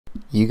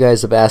You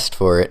guys have asked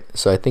for it,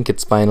 so I think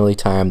it's finally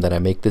time that I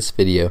make this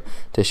video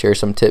to share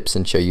some tips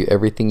and show you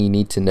everything you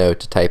need to know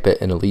to type at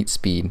an elite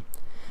speed.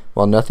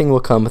 While nothing will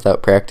come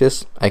without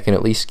practice, I can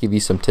at least give you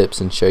some tips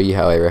and show you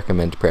how I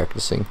recommend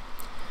practicing.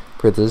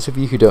 For those of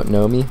you who don't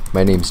know me,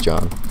 my name's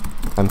John.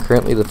 I'm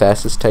currently the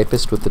fastest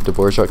typist with the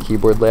Dvorak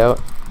keyboard layout,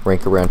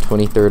 rank around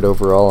 23rd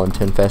overall on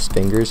 10 fast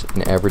fingers,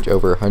 and average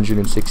over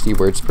 160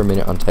 words per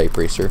minute on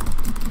typeracer.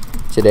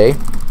 Today,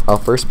 I'll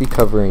first be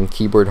covering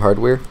keyboard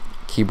hardware,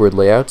 keyboard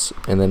layouts,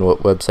 and then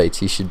what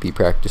websites you should be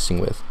practicing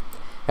with.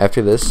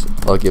 After this,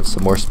 I'll give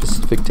some more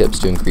specific tips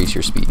to increase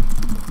your speed.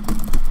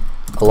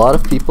 A lot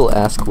of people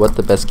ask what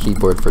the best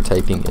keyboard for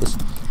typing is.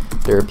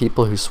 There are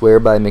people who swear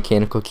by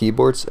mechanical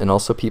keyboards and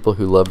also people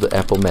who love the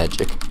Apple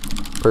Magic.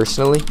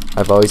 Personally,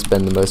 I've always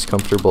been the most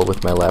comfortable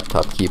with my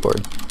laptop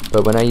keyboard,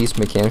 but when I use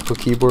mechanical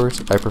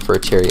keyboards, I prefer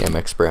Cherry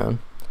MX Brown.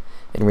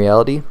 In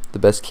reality, the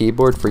best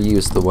keyboard for you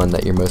is the one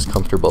that you're most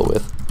comfortable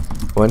with.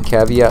 One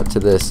caveat to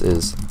this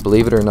is,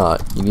 believe it or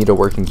not, you need a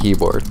working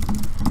keyboard.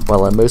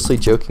 While I'm mostly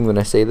joking when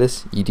I say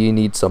this, you do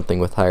need something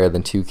with higher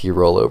than 2-key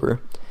rollover.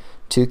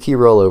 2-key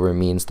rollover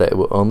means that it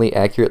will only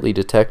accurately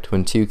detect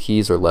when 2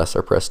 keys or less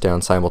are pressed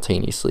down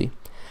simultaneously.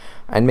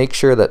 I'd make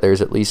sure that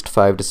there's at least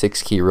 5 to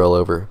 6 key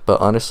rollover,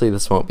 but honestly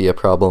this won't be a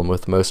problem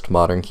with most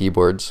modern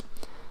keyboards.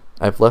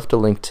 I've left a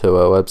link to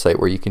a website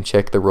where you can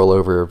check the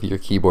rollover of your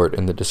keyboard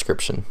in the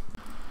description.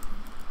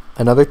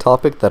 Another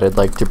topic that I'd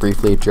like to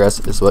briefly address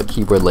is what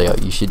keyboard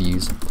layout you should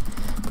use.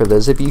 For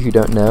those of you who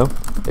don't know,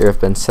 there have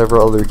been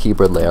several other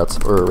keyboard layouts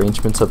or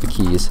arrangements of the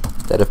keys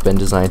that have been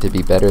designed to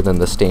be better than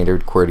the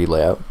standard QWERTY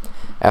layout.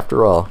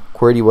 After all,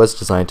 QWERTY was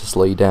designed to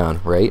slow you down,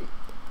 right?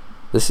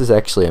 This is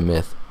actually a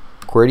myth.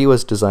 QWERTY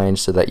was designed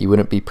so that you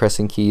wouldn't be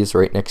pressing keys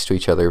right next to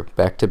each other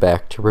back to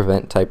back to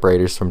prevent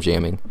typewriters from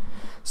jamming.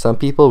 Some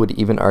people would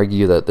even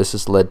argue that this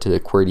has led to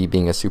QWERTY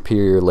being a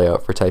superior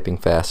layout for typing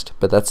fast,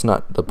 but that's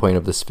not the point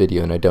of this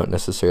video and I don't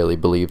necessarily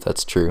believe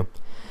that's true.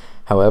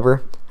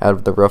 However, out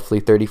of the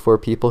roughly 34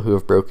 people who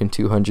have broken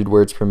 200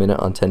 words per minute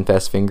on 10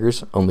 fast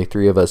fingers, only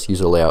 3 of us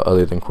use a layout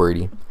other than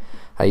QWERTY.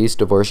 I use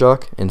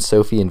Dvorak, and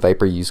Sophie and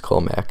Viper use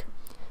Colemak.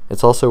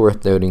 It's also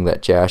worth noting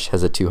that Jash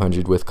has a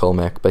 200 with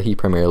Colemak, but he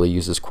primarily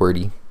uses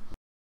QWERTY.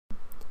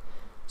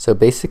 So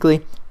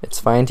basically, it's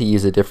fine to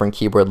use a different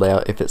keyboard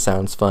layout if it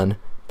sounds fun,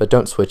 but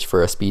don't switch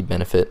for a speed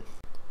benefit.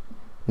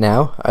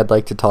 Now, I'd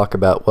like to talk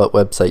about what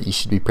website you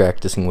should be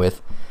practicing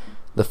with.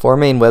 The 4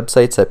 main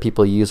websites that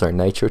people use are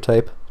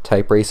NitroType,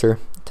 typeracer,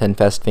 10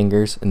 Fast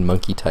Fingers, and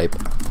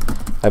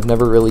MonkeyType. I've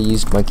never really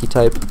used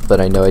MonkeyType, but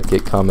I know I'd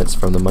get comments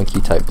from the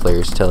MonkeyType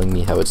players telling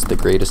me how it's the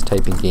greatest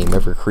typing game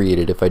ever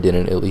created if I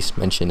didn't at least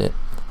mention it.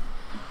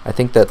 I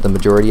think that the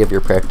majority of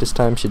your practice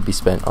time should be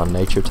spent on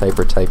NitroType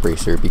or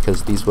typeracer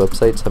because these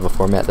websites have a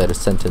format that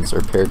is sentence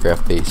or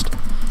paragraph based,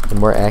 and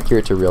more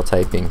accurate to real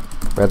typing,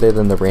 rather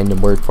than the random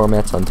word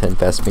formats on 10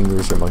 Fast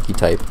Fingers or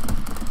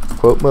MonkeyType.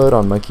 Quote mode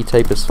on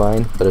MonkeyType is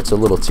fine, but it's a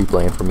little too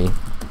bland for me.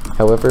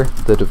 However,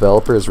 the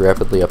developer is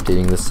rapidly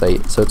updating this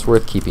site, so it's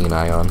worth keeping an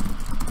eye on.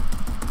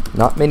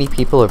 Not many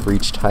people have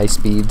reached high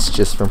speeds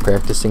just from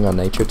practicing on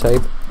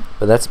NitroType,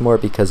 but that's more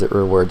because it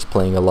rewards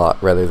playing a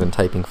lot rather than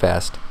typing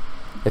fast.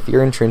 If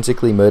you're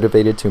intrinsically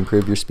motivated to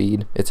improve your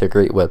speed, it's a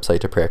great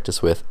website to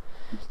practice with.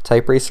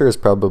 Typeracer is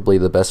probably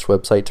the best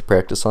website to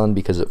practice on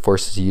because it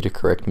forces you to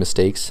correct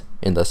mistakes,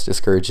 and thus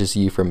discourages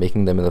you from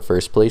making them in the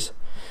first place,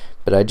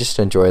 but I just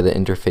enjoy the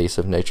interface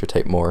of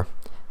NitroType more.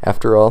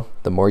 After all,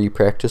 the more you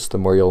practice, the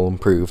more you'll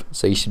improve,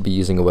 so you should be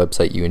using a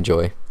website you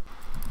enjoy.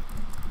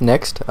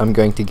 Next, I'm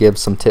going to give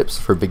some tips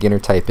for beginner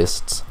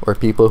typists, or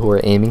people who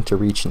are aiming to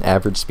reach an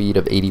average speed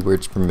of 80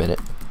 words per minute.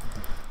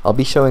 I'll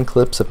be showing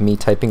clips of me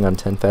typing on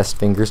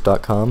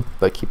 10fastfingers.com,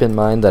 but keep in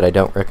mind that I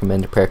don't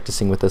recommend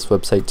practicing with this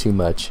website too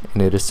much,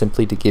 and it is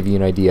simply to give you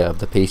an idea of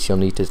the pace you'll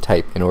need to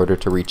type in order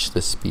to reach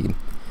this speed.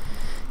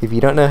 If you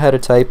don't know how to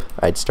type,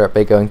 I'd start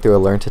by going through a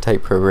learn to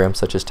type program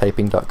such as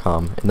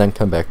typing.com, and then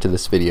come back to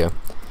this video.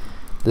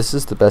 This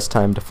is the best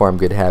time to form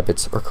good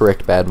habits or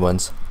correct bad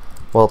ones.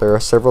 While there are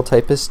several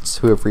typists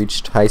who have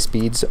reached high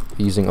speeds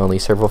using only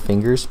several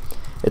fingers,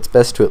 it's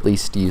best to at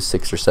least use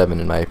 6 or 7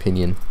 in my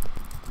opinion.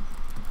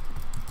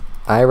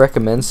 I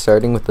recommend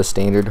starting with the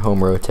standard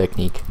home row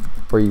technique,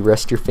 where you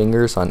rest your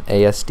fingers on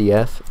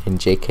ASDF and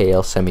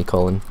JKL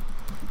semicolon.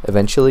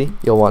 Eventually,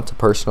 you'll want to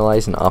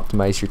personalize and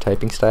optimize your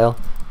typing style,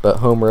 but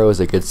home row is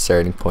a good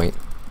starting point.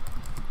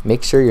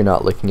 Make sure you're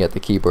not looking at the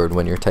keyboard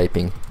when you're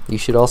typing. You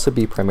should also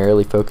be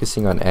primarily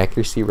focusing on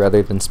accuracy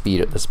rather than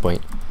speed at this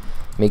point.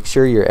 Make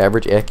sure your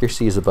average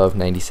accuracy is above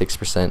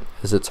 96%,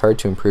 as it's hard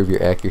to improve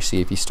your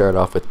accuracy if you start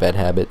off with bad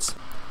habits.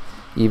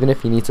 Even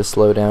if you need to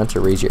slow down to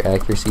raise your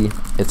accuracy,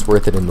 it's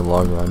worth it in the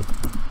long run.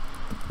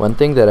 One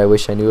thing that I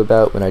wish I knew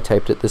about when I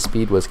typed at this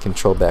speed was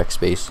Control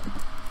Backspace.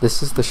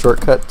 This is the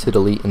shortcut to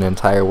delete an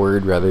entire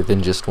word rather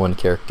than just one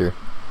character.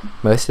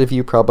 Most of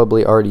you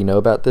probably already know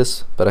about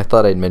this, but I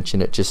thought I'd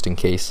mention it just in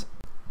case.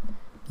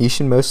 You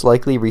should most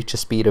likely reach a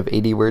speed of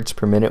 80 words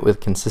per minute with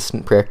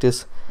consistent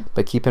practice,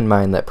 but keep in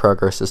mind that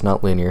progress is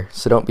not linear,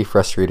 so don't be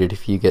frustrated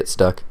if you get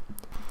stuck.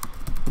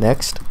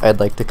 Next, I'd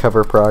like to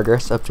cover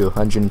progress up to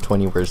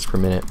 120 words per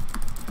minute.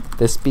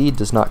 This speed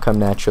does not come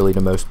naturally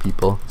to most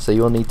people, so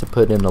you will need to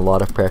put in a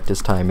lot of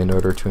practice time in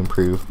order to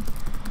improve.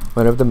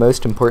 One of the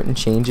most important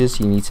changes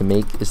you need to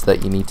make is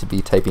that you need to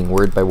be typing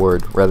word by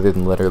word rather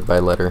than letter by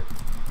letter.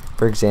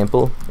 For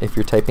example, if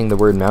you're typing the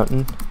word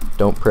mountain,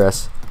 don't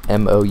press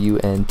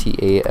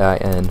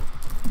M-O-U-N-T-A-I-N.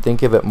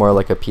 Think of it more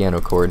like a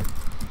piano chord.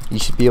 You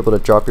should be able to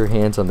drop your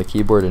hands on the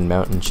keyboard and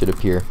mountain should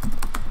appear.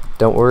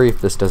 Don't worry if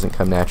this doesn't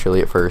come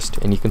naturally at first,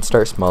 and you can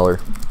start smaller.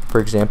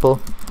 For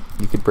example,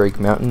 you could break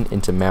mountain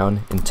into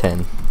mound in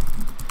 10.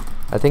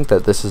 I think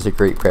that this is a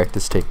great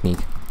practice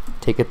technique.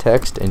 Take a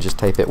text and just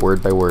type it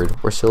word by word,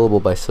 or syllable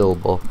by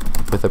syllable,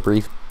 with a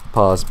brief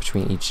pause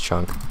between each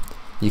chunk.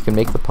 You can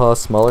make the pause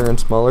smaller and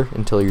smaller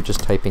until you're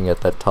just typing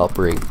at that top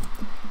rate.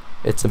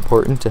 It's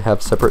important to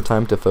have separate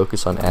time to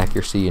focus on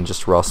accuracy and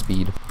just raw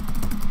speed.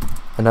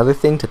 Another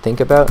thing to think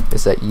about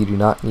is that you do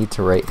not need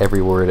to write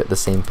every word at the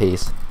same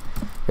pace.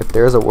 If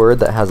there is a word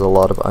that has a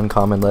lot of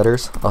uncommon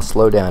letters, I'll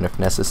slow down if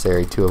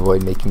necessary to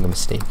avoid making a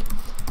mistake.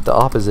 The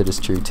opposite is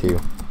true too.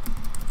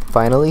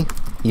 Finally,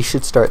 you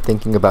should start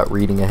thinking about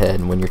reading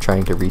ahead when you're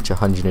trying to reach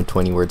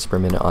 120 words per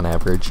minute on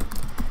average.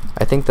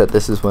 I think that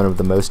this is one of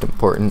the most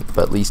important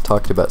but least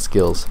talked about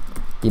skills.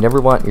 You never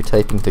want your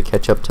typing to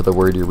catch up to the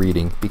word you're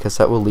reading because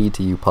that will lead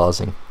to you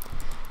pausing.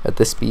 At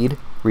this speed,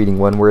 reading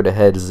one word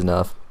ahead is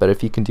enough, but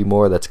if you can do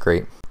more, that's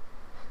great.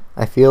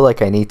 I feel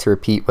like I need to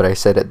repeat what I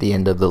said at the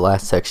end of the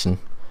last section.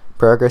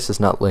 Progress is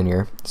not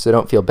linear, so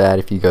don't feel bad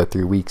if you go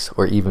through weeks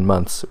or even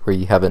months where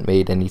you haven't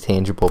made any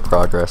tangible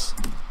progress.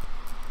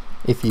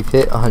 If you've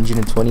hit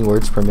 120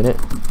 words per minute,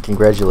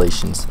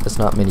 congratulations, as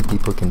not many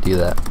people can do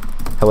that.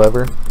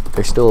 However,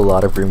 there's still a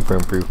lot of room for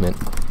improvement.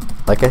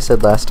 Like I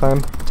said last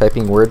time,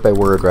 typing word by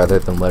word rather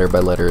than letter by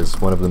letter is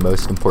one of the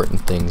most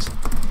important things.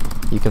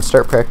 You can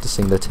start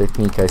practicing the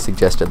technique I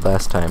suggested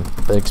last time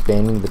by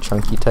expanding the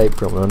chunky type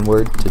from one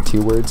word to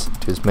 2 words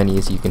to as many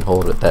as you can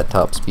hold at that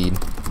top speed.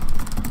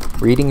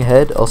 Reading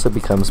ahead also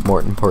becomes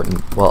more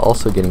important while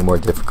also getting more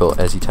difficult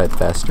as you type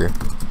faster.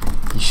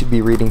 You should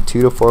be reading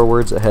 2 to 4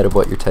 words ahead of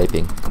what you're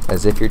typing,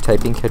 as if your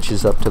typing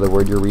catches up to the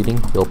word you're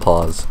reading, you'll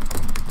pause.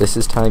 This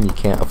is time you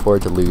can't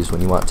afford to lose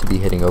when you want to be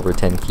hitting over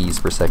 10 keys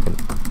per second.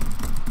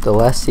 The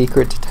last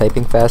secret to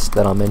typing fast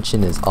that I'll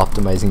mention is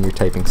optimizing your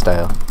typing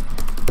style.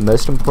 The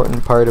most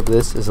important part of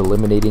this is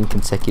eliminating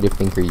consecutive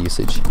finger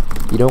usage.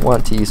 You don't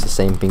want to use the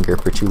same finger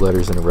for 2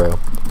 letters in a row.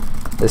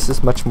 This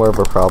is much more of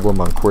a problem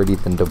on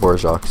QWERTY than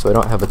Dvorak, so I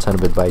don't have a ton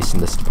of advice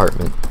in this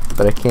department,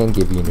 but I can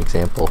give you an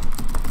example.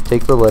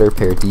 Take the letter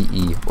pair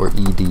DE or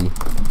ED.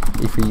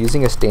 If you're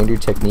using a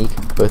standard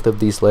technique, both of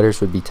these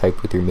letters would be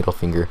typed with your middle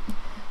finger.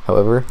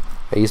 However,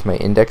 I use my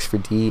index for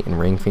D and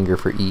ring finger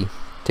for E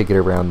to get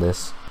around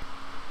this.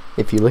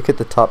 If you look at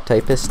the top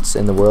typists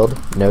in the world,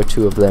 no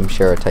 2 of them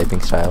share a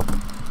typing style.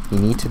 You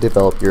need to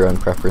develop your own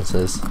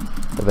preferences.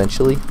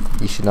 Eventually,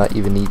 you should not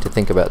even need to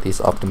think about these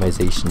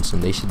optimizations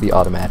and they should be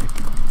automatic.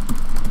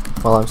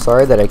 While I'm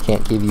sorry that I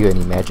can't give you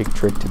any magic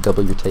trick to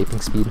double your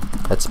typing speed,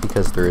 that's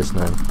because there is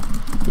none.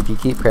 If you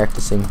keep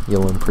practicing,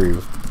 you'll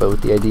improve, but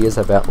with the ideas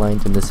I've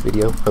outlined in this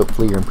video,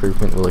 hopefully your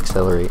improvement will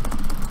accelerate.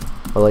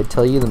 While I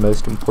tell you the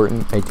most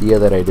important idea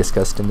that I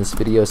discussed in this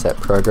video is that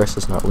progress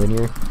is not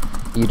linear,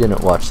 you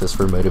didn't watch this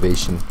for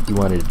motivation, you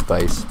wanted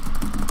advice.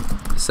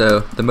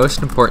 So, the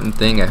most important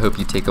thing I hope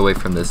you take away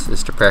from this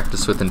is to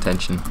practice with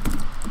intention.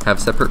 Have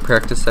separate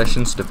practice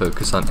sessions to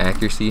focus on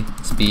accuracy,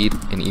 speed,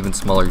 and even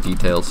smaller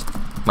details.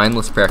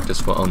 Mindless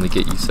practice will only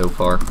get you so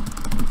far.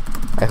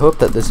 I hope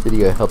that this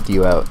video helped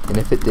you out, and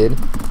if it did,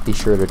 be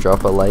sure to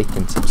drop a like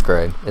and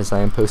subscribe, as I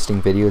am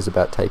posting videos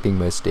about typing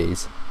most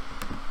days.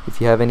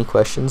 If you have any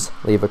questions,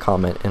 leave a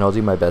comment and I'll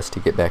do my best to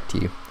get back to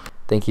you.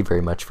 Thank you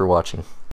very much for watching.